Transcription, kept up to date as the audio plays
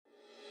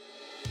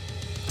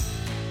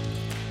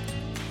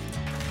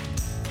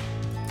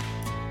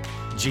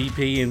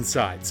GP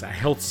Insights, a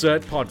Health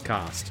Cert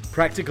podcast.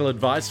 Practical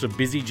advice for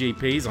busy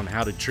GPs on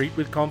how to treat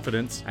with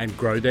confidence and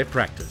grow their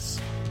practice.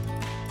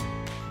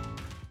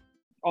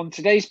 On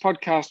today's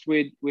podcast,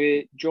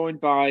 we're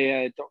joined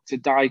by Dr.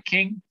 Di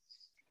King.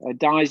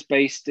 Di's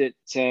based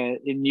in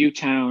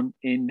Newtown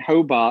in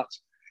Hobart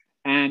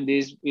and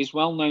is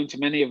well known to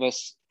many of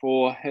us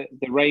for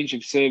the range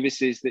of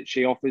services that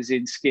she offers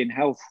in skin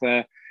health,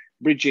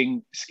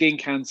 bridging skin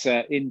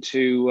cancer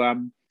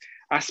into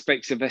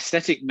aspects of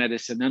aesthetic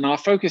medicine. And our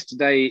focus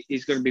today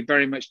is going to be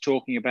very much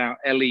talking about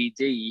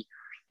LED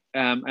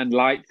and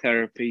light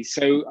therapy.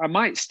 So I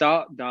might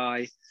start,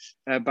 Di,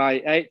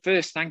 by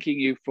first thanking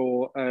you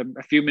for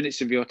a few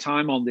minutes of your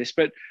time on this.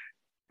 But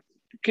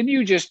can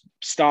you just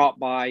start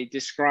by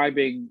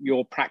describing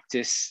your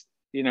practice,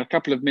 a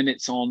couple of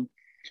minutes on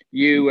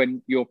you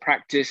and your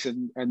practice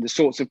and the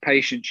sorts of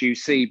patients you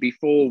see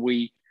before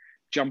we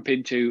jump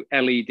into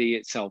LED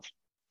itself?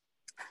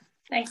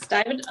 Thanks,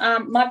 David.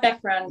 My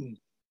background is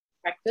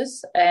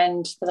practice,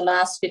 and for the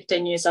last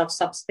 15 years, I've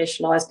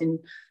subspecialised in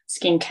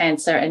skin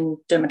cancer and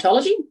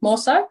dermatology, more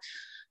so.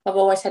 I've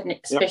always had a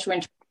special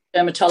interest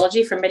in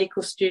dermatology from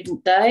medical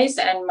student days,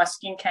 and my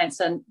skin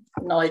cancer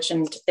knowledge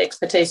and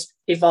expertise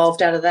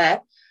evolved out of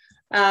that.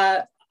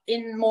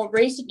 In more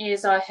recent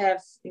years, I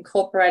have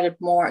incorporated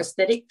more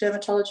aesthetic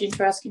dermatology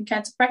into our skin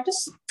cancer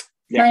practice,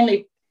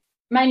 mainly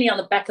on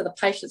the back of the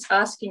patients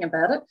asking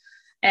about it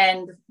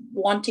and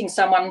wanting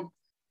someone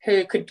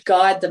who could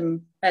guide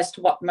them as to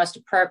what most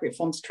appropriate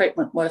forms of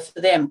treatment were for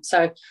them.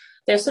 So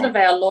they're sort of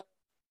our loyal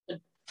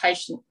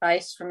patient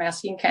base from our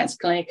skin cancer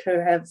clinic who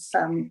have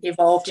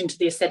evolved into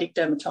the aesthetic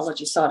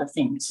dermatology side of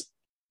things.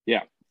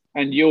 Yeah.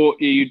 And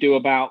you do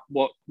about,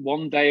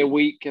 1 day a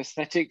week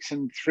aesthetics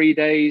and 3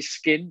 days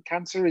skin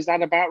cancer? Is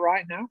that about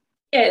right now?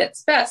 Yeah,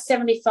 it's about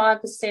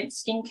 75%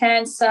 skin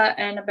cancer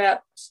and about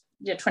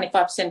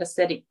 25%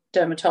 aesthetic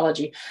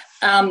dermatology.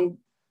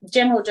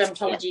 General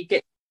dermatology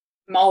gets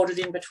moulded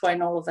in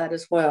between all of that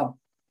as well.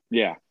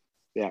 Yeah,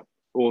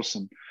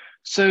 awesome.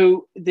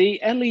 So the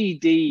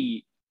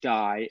LED,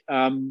 Di,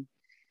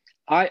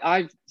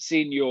 I've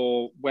seen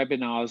your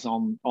webinars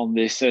on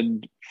this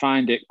and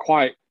find it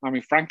quite,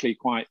 frankly,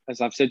 quite,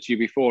 as I've said to you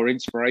before,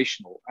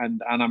 inspirational.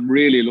 And I'm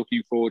really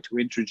looking forward to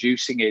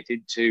introducing it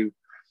into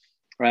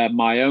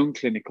my own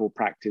clinical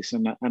practice.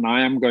 And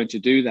I am going to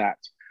do that.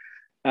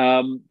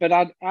 But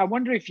I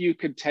wonder if you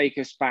could take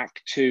us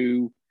back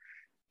to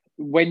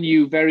when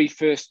you very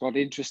first got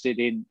interested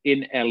in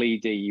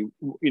LED,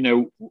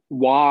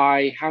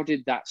 why, how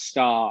did that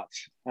start?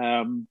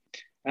 And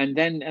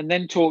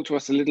then talk to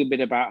us a little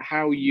bit about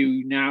how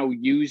you now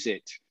use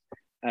it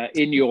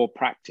in your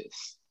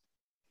practice.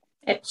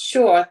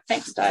 Sure,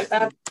 thanks, Dave.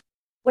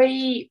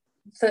 We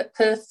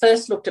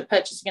first looked at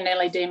purchasing an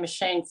LED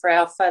machine for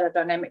our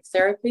photodynamic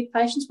therapy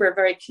patients. We're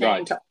very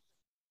keen to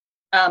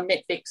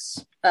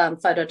Medfix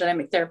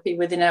photodynamic therapy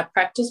within our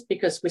practice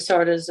because we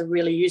saw it as a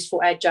really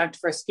useful adjunct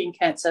for skin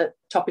cancer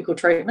topical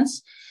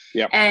treatments.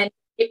 Yep. And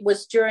it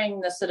was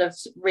during the sort of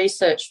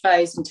research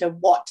phase into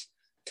what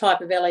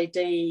type of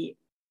LED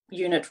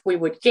unit we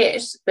would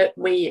get that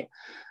we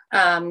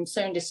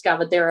soon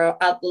discovered there are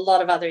a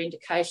lot of other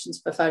indications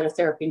for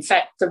phototherapy. In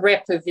fact, the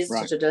rep who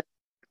visited us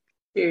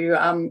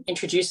to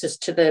introduce us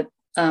to the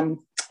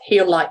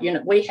Heal Light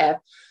unit we have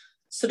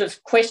sort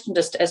of questioned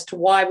us as to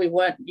why we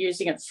weren't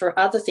using it for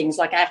other things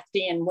like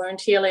acne and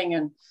wound healing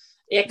and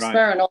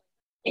eczema and all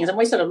things. And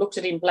we sort of looked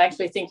at him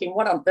blankly thinking,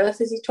 what on earth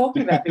is he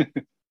talking about?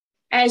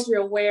 As you're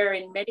aware,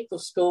 in medical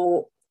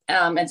school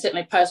and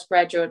certainly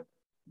postgraduate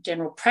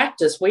general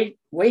practice, we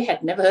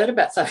had never heard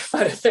about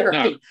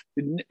phototherapy.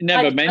 No,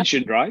 never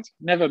mentioned, right?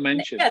 Never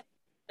mentioned.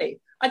 Yeah,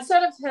 I'd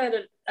sort of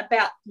heard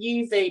about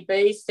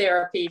UVB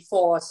therapy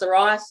for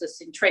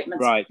psoriasis in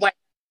treatments way in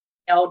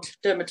the old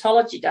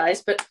dermatology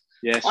days, but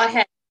I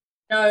had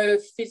no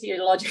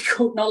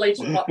physiological knowledge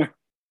of what it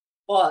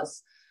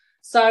was.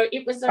 So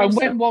it was. And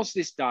when was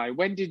this, Di?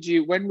 When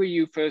were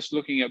you first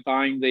looking at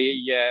buying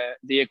the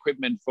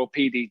equipment for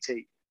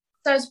PDT?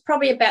 So it's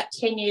probably about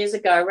 10 years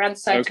ago, around the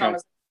same time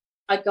as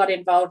I got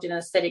involved in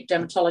aesthetic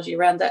dermatology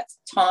around that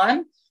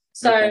time.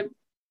 So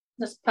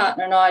this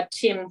partner and I,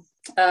 Tim,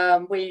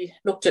 we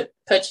looked at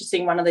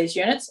purchasing one of these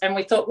units and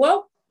we thought,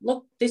 well,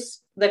 look,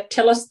 they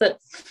tell us that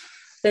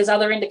there's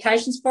other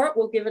indications for it,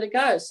 we'll give it a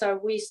go. So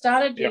we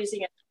started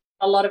using it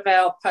a lot of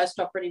our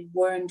post-operative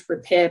wound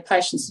repair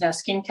patients in our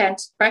skin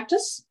cancer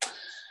practice,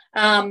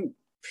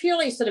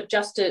 purely sort of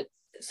just to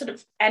sort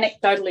of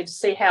anecdotally to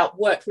see how it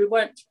worked. We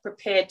weren't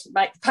prepared to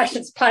make the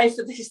patients pay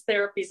for these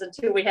therapies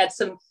until we had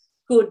some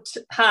good,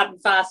 hard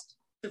and fast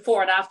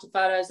before and after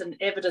photos and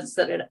evidence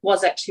that it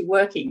was actually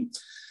working.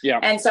 Yeah.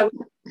 And so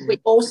we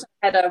also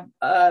had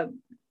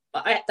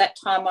at that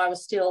time I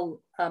was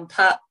still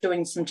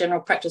doing some general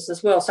practice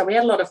as well. So we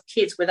had a lot of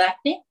kids with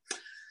acne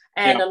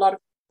and a lot of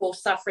people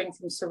suffering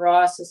from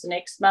psoriasis and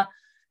eczema.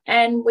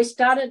 And we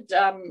started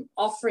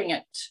offering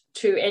it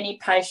to any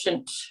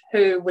patient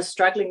who was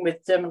struggling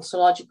with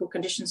dermatological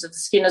conditions of the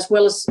skin, as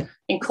well as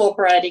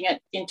incorporating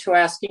it into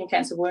our skin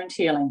cancer wound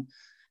healing.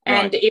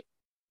 And it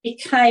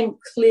became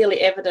clearly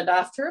evident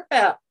after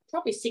about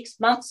probably 6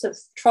 months of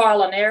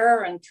trial and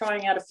error and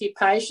trying out a few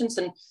patients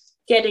and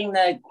getting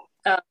the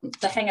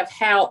hang of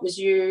how it was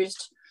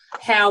used,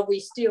 how we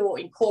still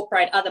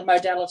incorporate other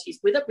modalities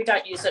with it. We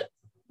don't use it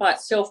by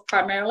itself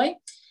primarily.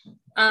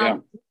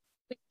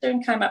 We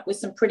soon came up with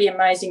some pretty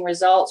amazing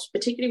results,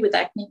 particularly with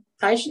acne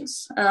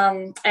patients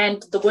and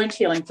the wound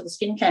healing for the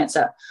skin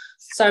cancer.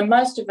 So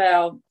most of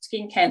our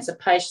skin cancer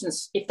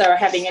patients, if they were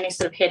having any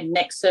sort of head and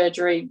neck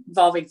surgery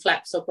involving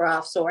flaps or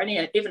grafts or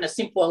even a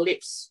simple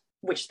ellipse,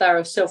 which they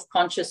were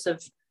self-conscious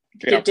of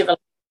developing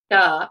a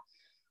scar,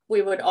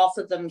 we would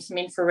offer them some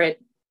infrared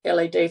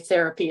LED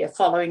therapy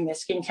following their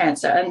skin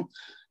cancer.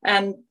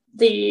 And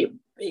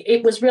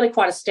it was really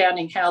quite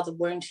astounding how the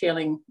wound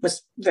healing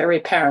was very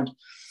apparent.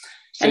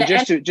 So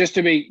just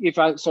to be,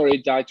 sorry,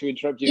 Di, to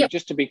interrupt you,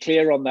 just to be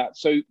clear on that.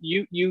 So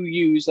you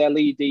use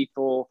LED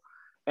for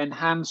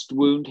enhanced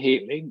wound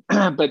healing,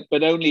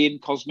 but only in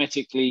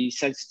cosmetically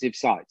sensitive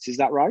sites. Is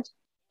that right?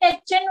 Yeah,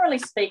 generally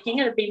speaking,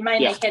 it would be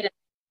mainly head and neck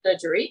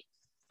surgery.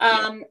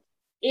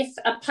 If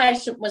a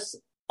patient was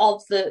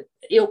of the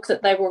ilk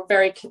that they were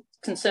very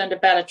concerned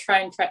about a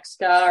train track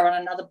scar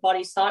on another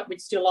body site,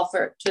 we'd still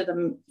offer it to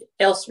them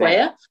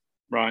elsewhere.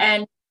 Right.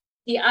 And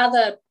the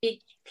other big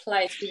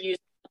place we use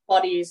the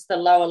body is the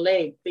lower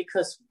leg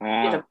because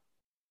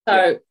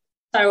so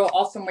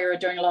often we were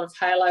doing a lot of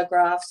halo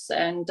grafts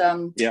and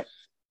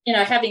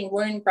having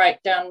wound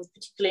breakdown,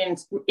 particularly in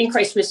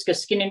increased risk of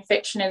skin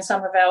infection in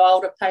some of our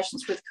older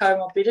patients with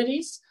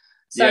comorbidities.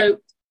 So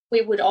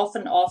we would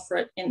often offer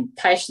it in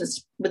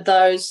patients with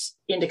those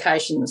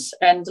indications,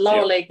 and the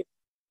lower leg is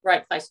a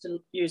great place to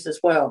use as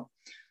well.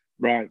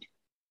 Right.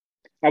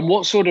 And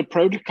what sort of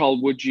protocol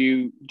do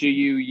you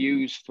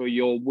use for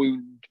your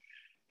wound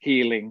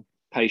healing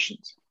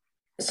patients?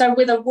 So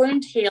with a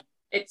wound healing,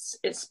 it's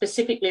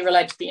specifically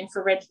related to the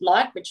infrared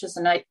light, which is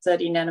an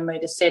 830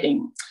 nanometer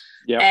setting.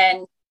 Yeah.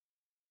 And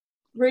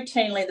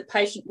routinely the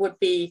patient would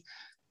be,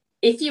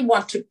 if you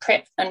want to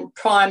prep and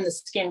prime the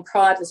skin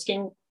prior to the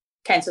skin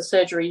cancer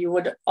surgery, you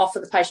would offer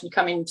the patient to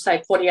come in,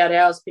 say, 48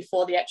 hours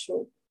before the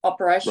actual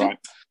operation.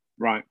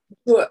 Right.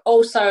 You would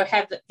also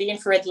have the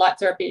infrared light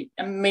therapy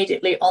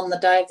immediately on the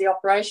day of the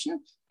operation,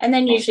 and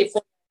then usually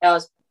 48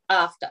 hours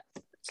after.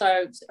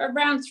 So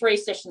around 3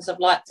 sessions of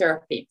light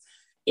therapy.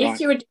 If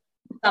you were doing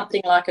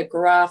something like a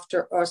graft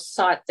or a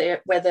site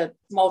there where the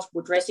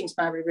multiple dressings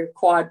may be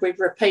required, we'd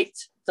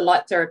repeat the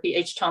light therapy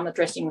each time the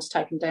dressing was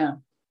taken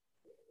down.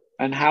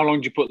 And how long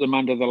do you put them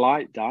under the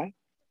light, Di?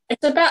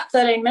 It's about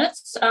 13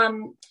 minutes.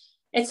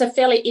 It's a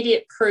fairly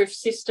idiot-proof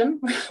system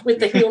with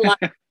the heal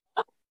light.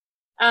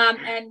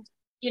 And,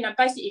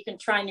 basically you can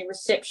train your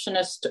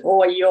receptionist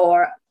or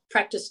your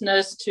practice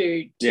nurse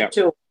to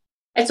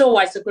it's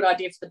always a good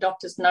idea for the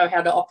doctors to know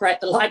how to operate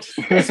the light.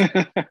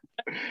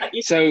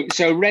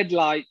 So red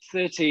light,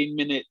 13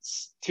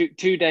 minutes,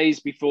 2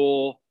 days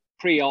before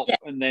pre-op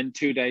and then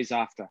 2 days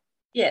after.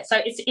 Yeah, so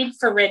it's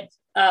infrared.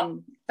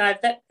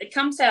 That it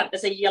comes out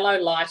as a yellow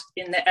light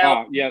in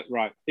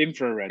the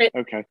infrared.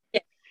 Okay.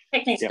 Yeah,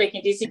 technically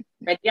speaking, it is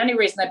infrared. The only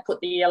reason they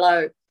put the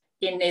yellow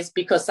in is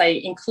because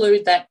they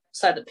include that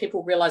so that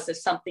people realise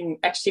there's something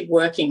actually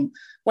working.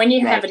 When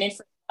you have an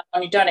infrared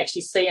on, you don't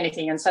actually see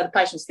anything, and so the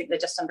patients think they're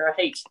just under a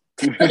heat.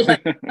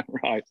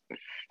 Right.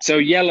 So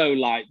yellow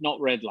light, not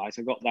red light.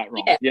 I got that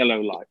wrong. Yeah.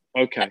 Yellow light.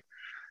 Okay.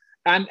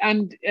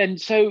 And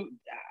so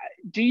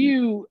do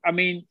you,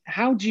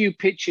 how do you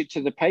pitch it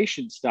to the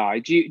patients, Di?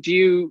 Do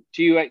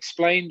you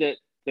explain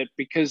that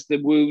because the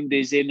wound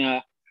is in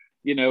a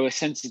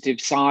sensitive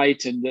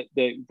site and that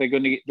they're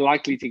going to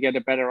likely to get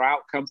a better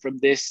outcome from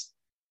this,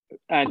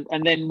 and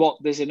then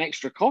there's an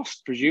extra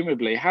cost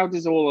presumably? How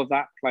does all of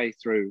that play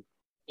through?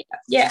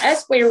 Yeah,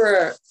 as we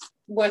were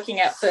working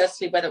out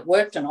firstly whether it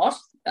worked or not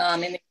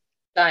in the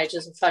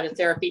stages of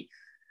phototherapy,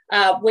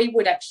 we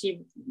would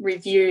actually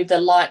review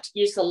the light,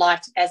 use the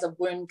light as a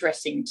wound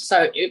dressing.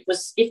 So it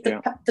was if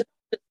the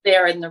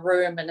there in the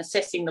room and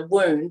assessing the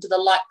wound, the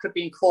light could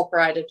be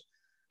incorporated.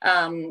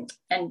 And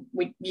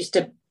we used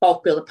to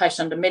bulk bill the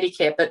patient under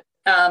Medicare. But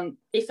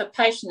if a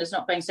patient is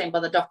not being seen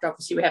by the doctor,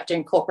 obviously we have to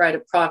incorporate a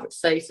private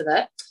fee for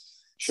that.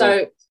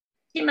 Sure. So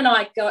Tim and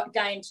I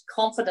gained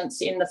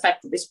confidence in the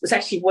fact that this was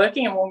actually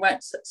working and we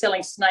weren't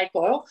selling snake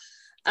oil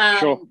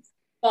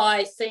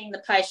by seeing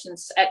the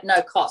patients at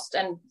no cost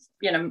and,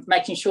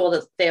 making sure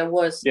that there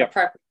was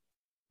appropriate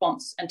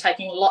response and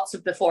taking lots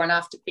of before and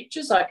after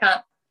pictures. I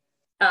can't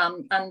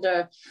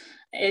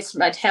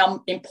underestimate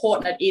how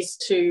important it is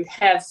to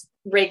have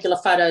regular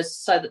photos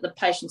so that the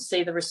patients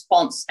see the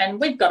response. And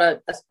we've got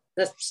a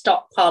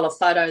stockpile of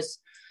photos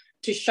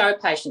to show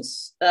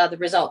patients the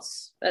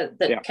results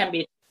that can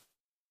be.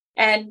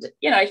 And,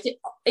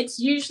 it's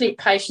usually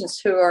patients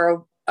who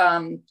are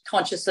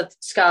conscious of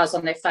scars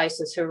on their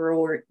faces who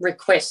will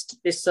request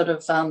this sort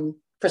of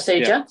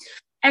procedure. Yeah.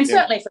 And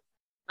certainly if it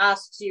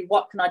asks you,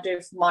 what can I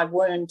do for my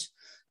wound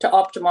to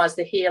optimise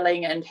the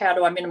healing and how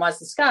do I minimise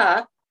the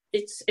scar,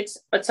 it's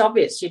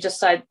obvious. You just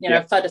say,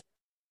 photo.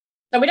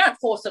 So we don't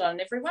force it on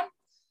everyone.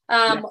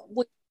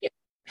 We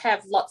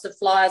have lots of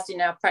flyers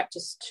in our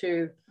practice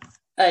to,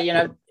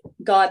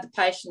 guide the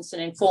patients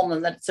and inform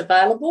them that it's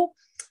available.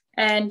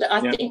 And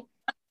I think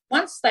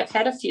once they've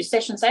had a few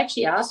sessions, they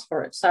actually ask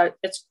for it. So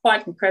it's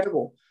quite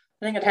incredible.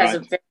 I think it has a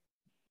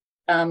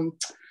very,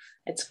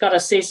 it's got a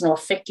seasonal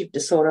affective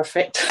disorder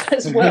effect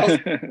as well.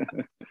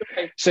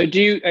 So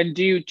do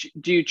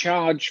you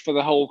charge for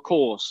the whole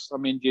course? I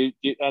mean,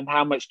 and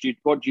how much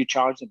what do you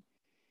charge them?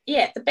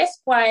 Yeah, the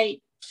best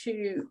way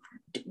to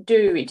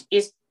do it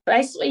is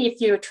basically if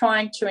you're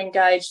trying to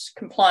engage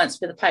compliance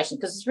with a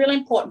patient, because it's really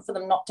important for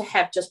them not to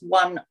have just a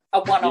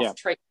one-off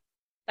treatment.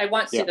 They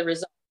won't see the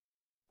result,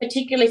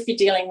 particularly if you're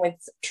dealing with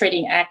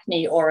treating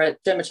acne or a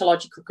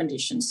dermatological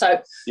condition.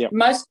 So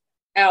most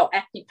our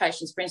acne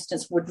patients, for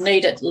instance, would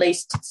need at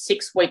least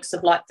 6 weeks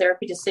of light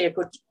therapy to see a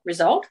good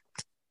result.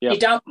 You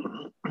don't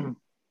 6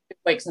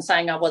 weeks and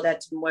saying, oh, well,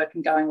 that didn't work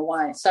and going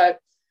away. So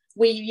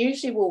we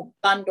usually will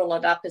bundle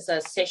it up as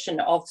a session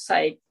of,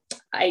 say,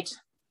 8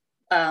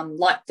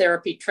 light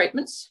therapy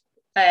treatments,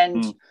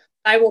 and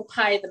they will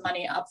pay the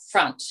money up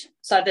front.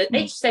 So that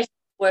each session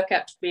will work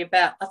out to be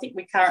about, I think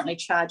we currently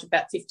charge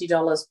about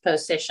 $50 per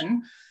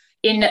session.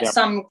 In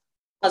some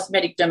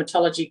cosmetic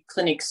dermatology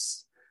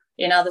clinics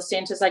in other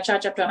centres, they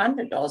charge up to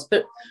 $100.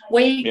 But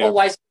we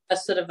always are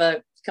sort of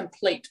a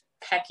complete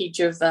package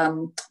of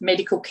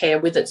medical care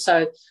with it.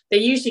 So they're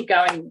usually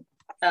going,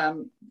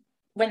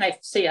 when they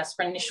see us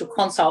for an initial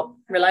consult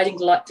relating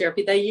to light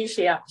therapy, they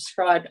usually are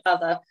prescribed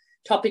other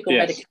topical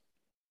medication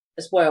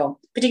as well,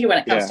 particularly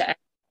when it comes to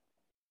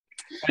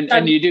acne.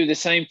 And you do the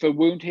same for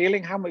wound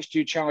healing? How much do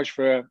you charge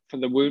for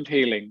the wound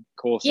healing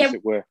course, as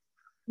it were?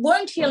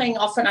 Wound healing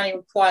often only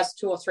requires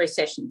 2 or 3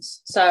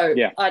 sessions. So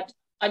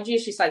I'd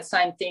usually say the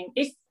same thing.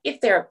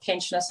 If they're a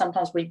pensioner,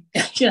 sometimes we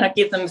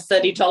give them a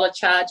 $30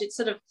 charge. It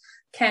sort of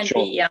can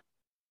be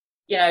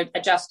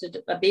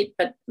adjusted a bit,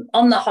 but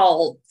on the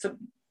whole, for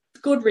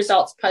good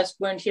results post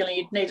wound healing,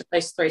 you'd need at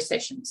least 3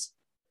 sessions.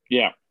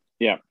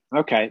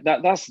 Okay,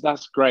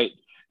 that's great.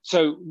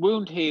 So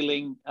wound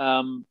healing,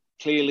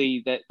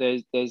 clearly that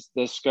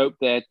there's scope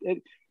there.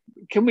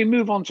 Can we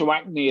move on to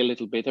acne a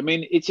little bit? I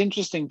mean, it's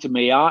interesting to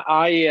me.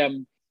 I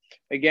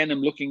again,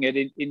 I'm looking at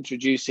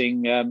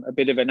introducing a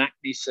bit of an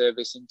acne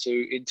service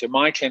into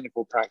my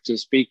clinical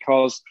practice,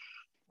 because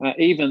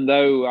even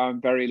though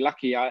I'm very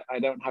lucky, I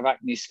don't have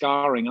acne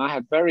scarring. I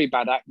had very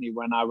bad acne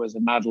when I was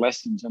an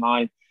adolescent, and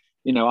I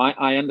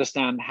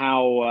understand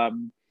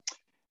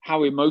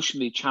how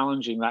emotionally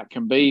challenging that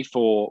can be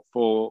for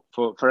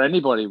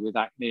anybody with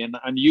acne,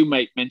 and you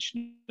make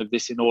mention of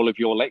this in all of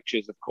your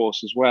lectures, of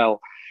course, as well.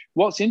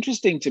 What's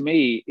interesting to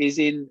me is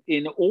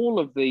in all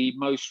of the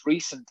most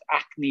recent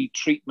acne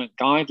treatment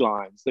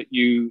guidelines that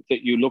you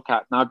look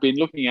at, and I've been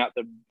looking at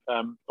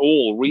them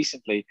all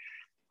recently,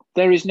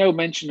 there is no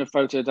mention of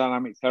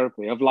photodynamic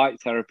therapy, of light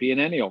therapy in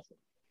any of them.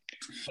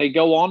 They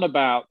go on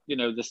about,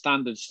 the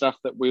standard stuff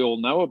that we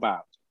all know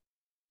about.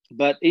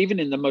 But even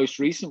in the most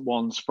recent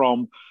ones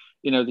from,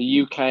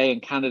 the UK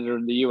and Canada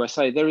and the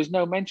USA, there is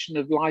no mention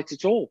of light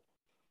at all.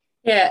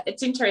 Yeah,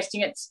 it's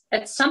interesting. It's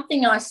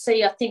something I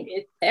see. I think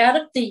out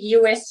of the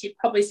US, you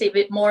probably see a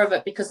bit more of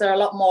it because there are a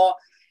lot more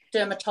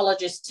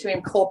dermatologists who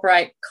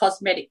incorporate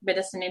cosmetic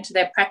medicine into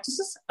their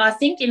practices. I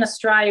think in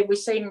Australia,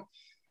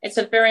 it's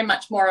a very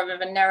much more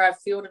of a narrow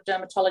field of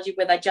dermatology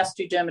where they just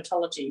do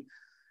dermatology.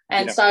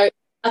 And so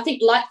I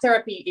think light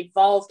therapy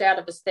evolved out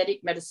of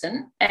aesthetic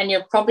medicine, and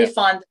you'll probably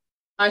find that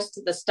most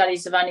of the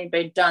studies have only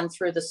been done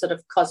through the sort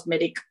of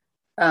cosmetic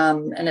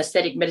and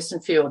aesthetic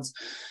medicine fields.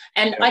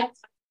 And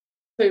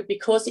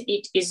because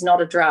it is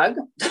not a drug,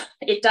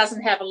 it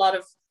doesn't have a lot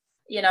of,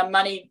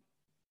 money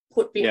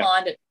put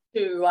behind it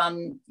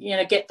to,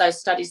 get those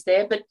studies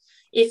there. But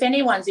if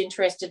anyone's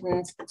interested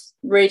in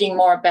reading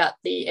more about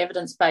the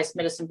evidence-based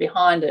medicine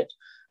behind it,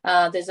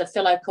 there's a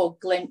fellow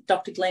called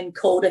Dr. Glenn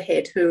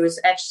Calderhead, who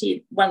is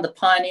actually one of the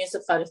pioneers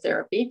of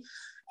phototherapy.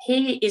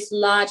 He is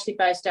largely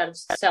based out of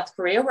South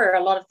Korea, where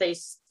a lot of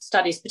these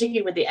studies,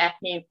 particularly with the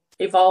acne,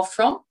 evolved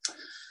from.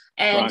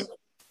 And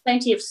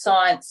plenty of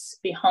science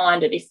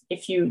behind it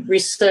if you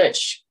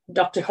research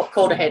Dr.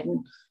 Calderhead.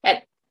 And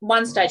at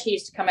one stage, he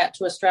used to come out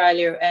to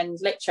Australia and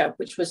lecture,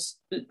 which was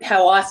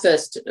how I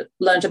first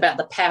learned about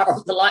the power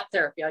of the light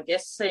therapy, I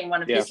guess, seeing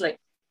one of his lectures.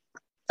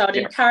 So I'd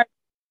encourage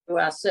you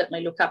to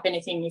certainly look up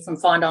anything you can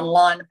find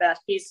online about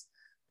his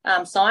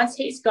science.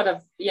 He's got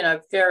a,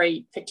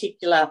 very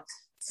particular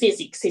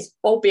physics,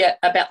 albeit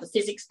about the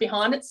physics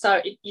behind it.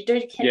 So you do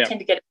tend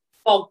to get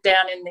bogged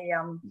down in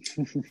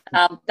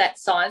the that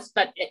science,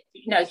 but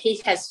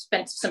he has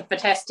spent some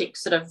fantastic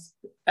sort of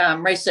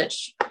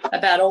research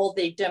about all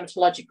the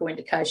dermatological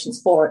indications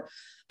for it.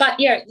 But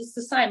it's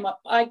the same.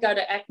 I go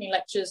to acne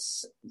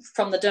lectures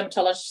from the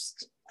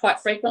dermatologist quite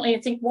frequently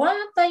and think, why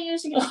aren't they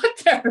using light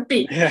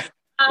therapy?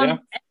 I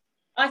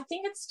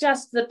think it's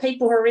just the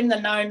people who are in the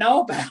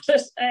know about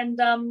it, and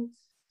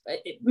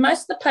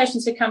most of the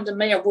patients who come to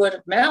me are word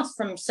of mouth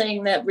from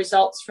seeing the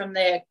results from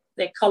their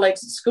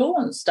colleagues at school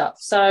and stuff.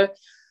 So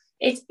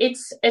it's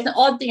an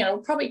odd thing, and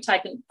it'll probably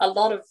take a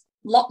lot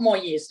more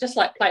years, just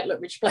like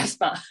platelet-rich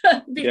plasma,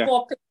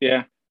 before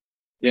people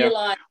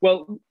realize.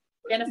 Well,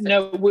 benefits.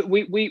 No,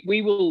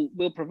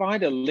 we'll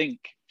provide a link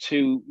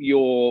to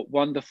your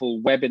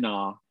wonderful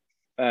webinar,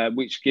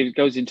 which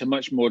goes into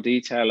much more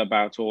detail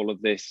about all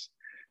of this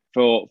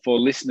for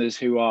listeners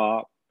who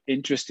are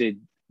interested,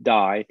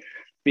 Di,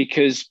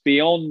 because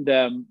beyond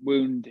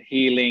wound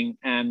healing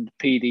and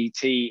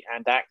PDT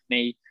and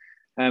acne,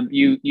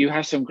 you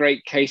have some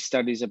great case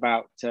studies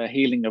about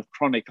healing of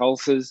chronic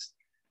ulcers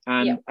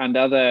and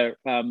other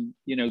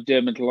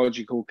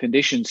dermatological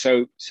conditions.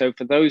 So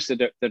for those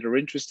that are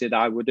interested,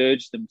 I would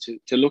urge them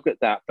to look at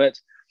that. But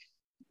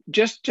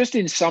just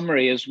in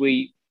summary, as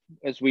we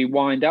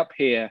wind up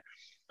here,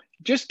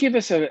 just give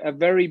us a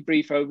very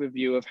brief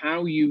overview of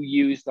how you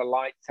use the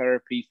light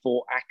therapy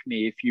for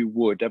acne, if you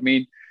would. I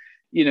mean,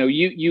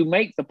 you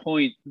make the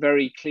point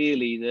very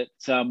clearly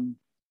that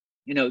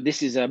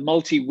this is a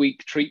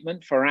multi-week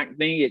treatment for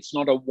acne. It's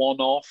not a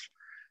one-off.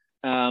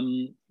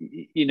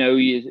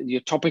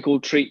 Your topical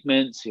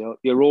treatments,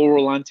 your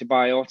oral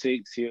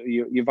antibiotics,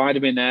 your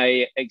vitamin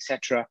A,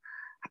 etc.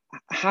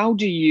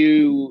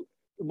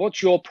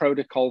 What's your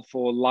protocol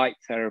for light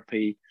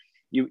therapy?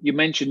 You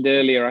mentioned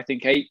earlier, I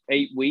think 8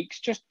 weeks.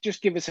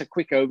 Just give us a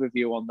quick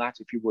overview on that,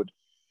 if you would.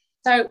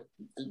 So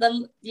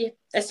you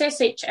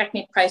assess each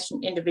acne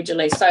patient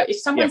individually. So if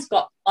someone's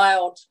got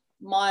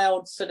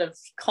mild sort of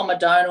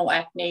comedonal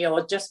acne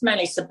or just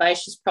mainly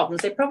sebaceous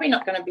problems, they're probably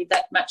not going to be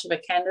that much of a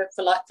candidate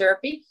for light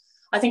therapy.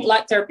 I think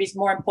light therapy is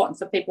more important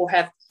for people who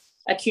have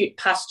acute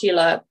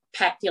pustular,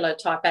 papular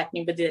type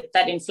acne with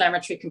that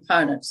inflammatory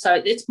component. So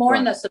it's more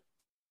in the sort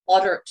of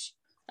moderate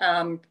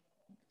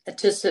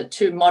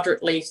to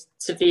moderately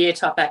severe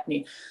type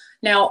acne.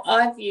 Now,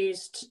 I've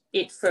used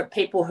it for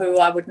people who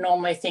I would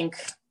normally think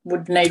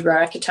would need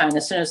Roaccutane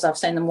as soon as I've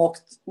seen them walk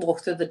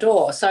through the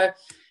door. So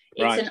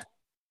it's an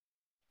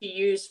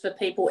use for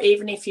people,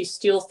 even if you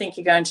still think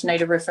you're going to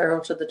need a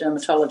referral to the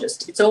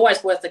dermatologist. It's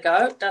always worth a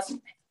go. It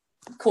doesn't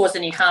cause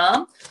any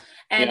harm.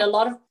 And a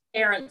lot of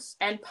parents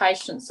and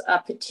patients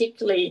are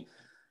particularly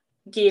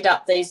geared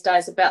up these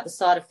days about the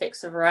side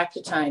effects of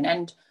Roaccutane.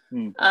 And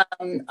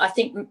I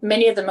think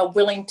many of them are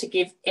willing to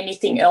give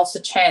anything else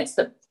a chance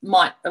that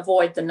might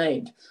avoid the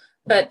need.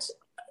 But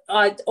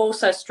I'd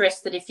also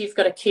stress that if you've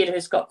got a kid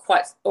who's got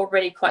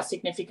already quite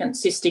significant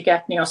cystic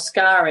acne or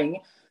scarring,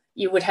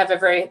 you would have a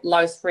very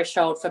low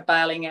threshold for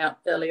bailing out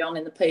early on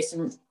in the piece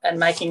and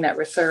making that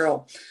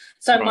referral.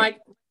 So my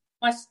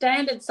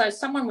standard, so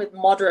someone with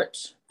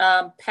moderate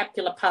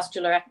papular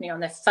pustular acne on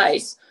their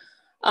face,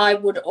 I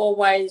would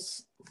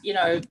always,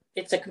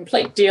 it's a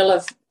complete deal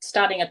of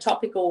starting a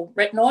topical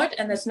retinoid,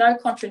 and there's no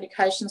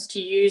contraindications to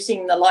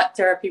using the light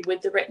therapy with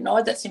the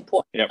retinoid. That's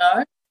important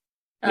to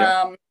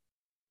know.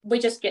 We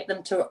just get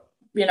them to,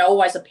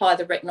 always apply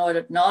the retinoid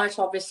at night,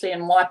 obviously,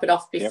 and wipe it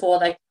off before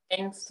they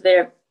come in for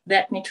their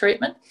acne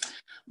treatment.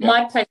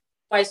 My patients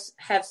always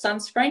have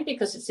sunscreen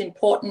because it's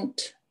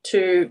important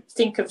to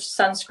think of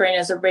sunscreen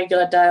as a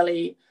regular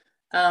daily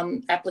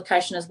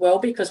application as well,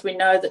 because we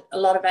know that a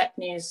lot of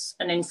acne is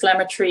an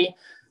inflammatory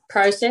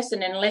process,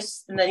 and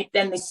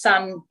then the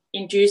sun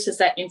induces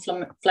that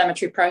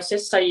inflammatory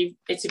process. So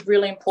it's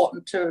really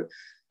important to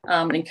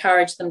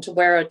encourage them to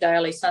wear a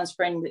daily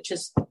sunscreen, which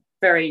is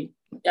very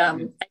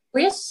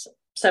aqueous,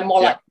 so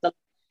more like the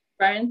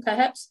brand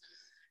perhaps.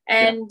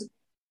 And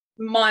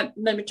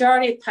the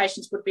majority of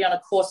patients would be on a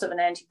course of an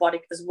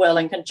antibiotic as well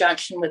in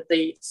conjunction with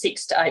the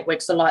 6 to 8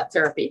 weeks of light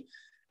therapy.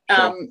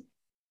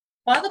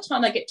 By the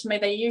time they get to me,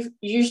 they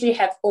usually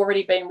have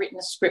already been written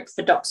a script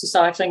for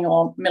doxycycline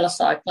or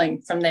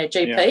minocycline from their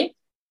GP.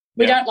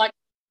 We don't like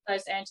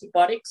those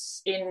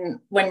antibiotics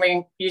when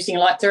we're using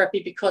light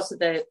therapy because of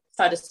their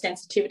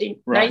photosensitivity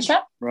nature.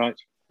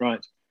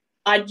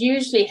 I'd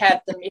usually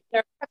have them, if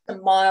they're a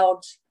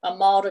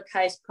milder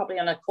case, probably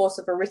on a course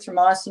of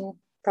erythromycin,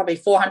 probably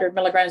 400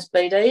 milligrams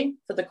BD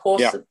for the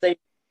course of the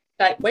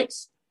 8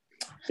 weeks.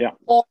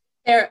 Or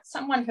they're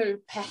someone who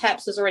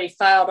perhaps has already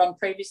failed on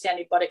previous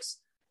antibiotics,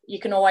 you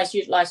can always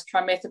utilise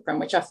trimethoprim,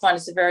 which I find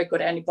is a very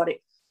good antibiotic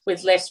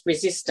with less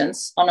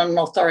resistance on an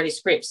authority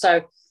script.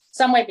 So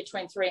somewhere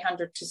between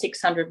 300 to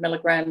 600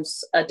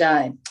 milligrams a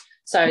day.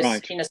 So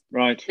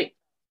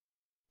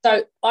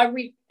So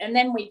and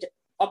then we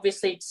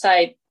obviously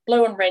say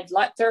blue and red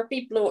light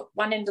therapy, blue at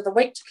one end of the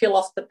week to kill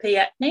off the P.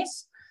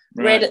 acnes,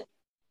 red at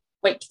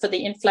week for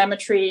the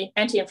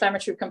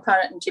anti-inflammatory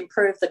component and to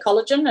improve the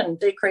collagen and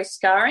decrease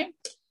scarring.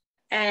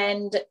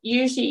 And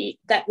usually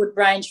that would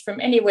range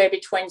from anywhere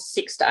between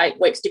 6 to 8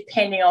 weeks,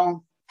 depending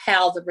on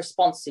how the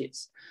response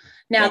is.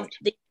 Now,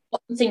 the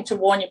important thing to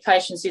warn your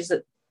patients is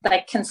that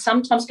they can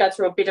sometimes go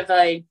through a bit of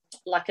an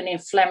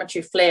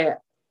inflammatory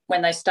flare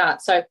when they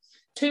start. So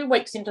 2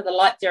 weeks into the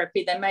light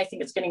therapy, they may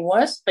think it's getting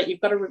worse, but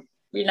you've got to,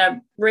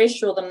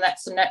 reassure them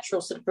that's a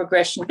natural sort of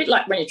progression, a bit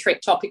like when you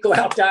treat topical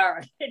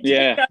Aldara. It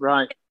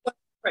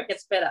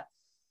gets better.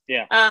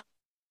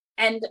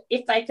 And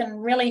if they can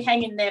really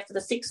hang in there for the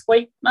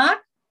 6-week mark,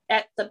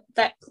 at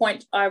that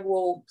point, I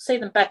will see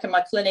them back in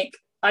my clinic.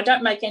 I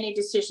don't make any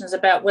decisions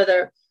about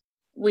whether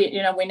we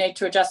need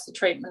to adjust the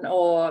treatment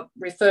or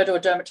refer to a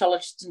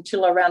dermatologist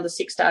until around the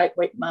 6 to 8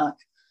 week mark.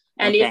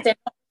 And if they're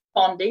not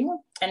responding,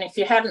 and if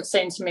you haven't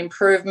seen some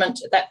improvement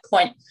at that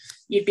point,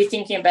 you'd be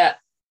thinking about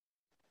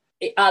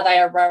are they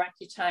a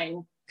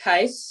Roaccutane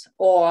case,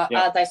 or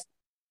are they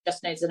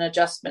just needs an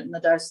adjustment in the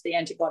dose of the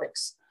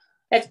antibiotics?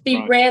 It'd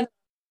be rare to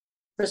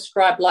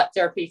prescribe light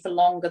therapy for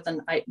longer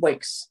than 8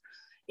 weeks.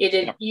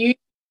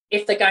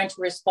 If they're going to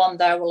respond,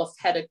 they will have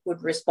had a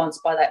good response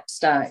by that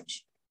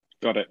stage.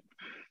 Got it.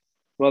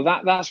 Well,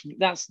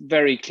 that's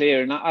very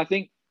clear. And I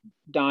think,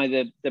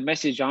 Di, the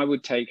message I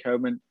would take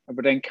home and I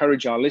would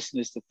encourage our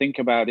listeners to think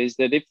about is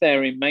that if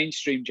they're in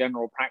mainstream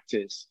general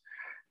practice,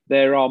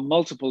 there are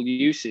multiple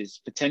uses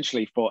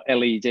potentially for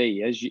LED,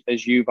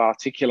 as you've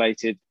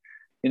articulated.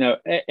 You know,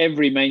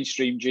 every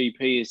mainstream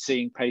GP is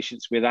seeing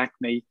patients with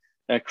acne,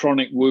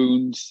 chronic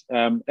wounds.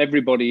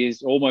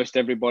 Almost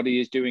everybody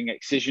is doing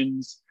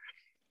excisions,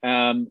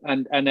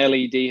 and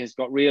LED has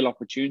got real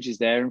opportunities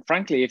there. And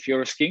frankly, if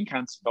you're a skin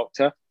cancer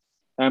doctor,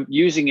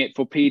 using it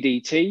for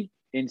PDT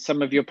in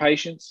some of your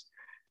patients,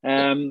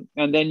 and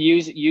then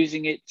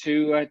using it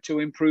to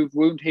improve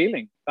wound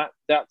healing.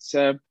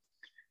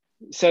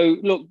 So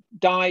look,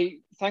 Di,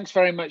 thanks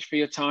very much for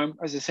your time.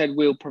 As I said,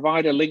 we'll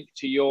provide a link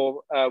to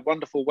your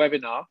wonderful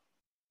webinar,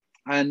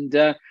 and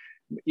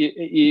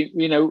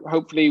you know,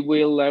 hopefully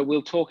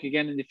we'll talk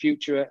again in the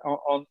future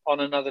on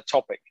another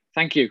topic.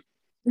 Thank you.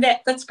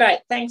 That's great.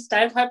 Thanks,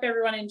 Dave. Hope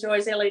everyone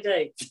enjoys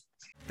LED.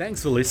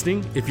 Thanks for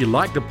listening. If you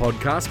like the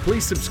podcast,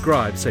 please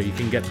subscribe so you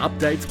can get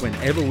updates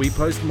whenever we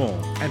post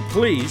more. And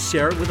please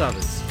share it with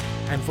others.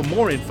 And for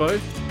more info,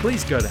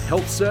 please go to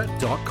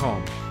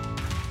healthcert.com.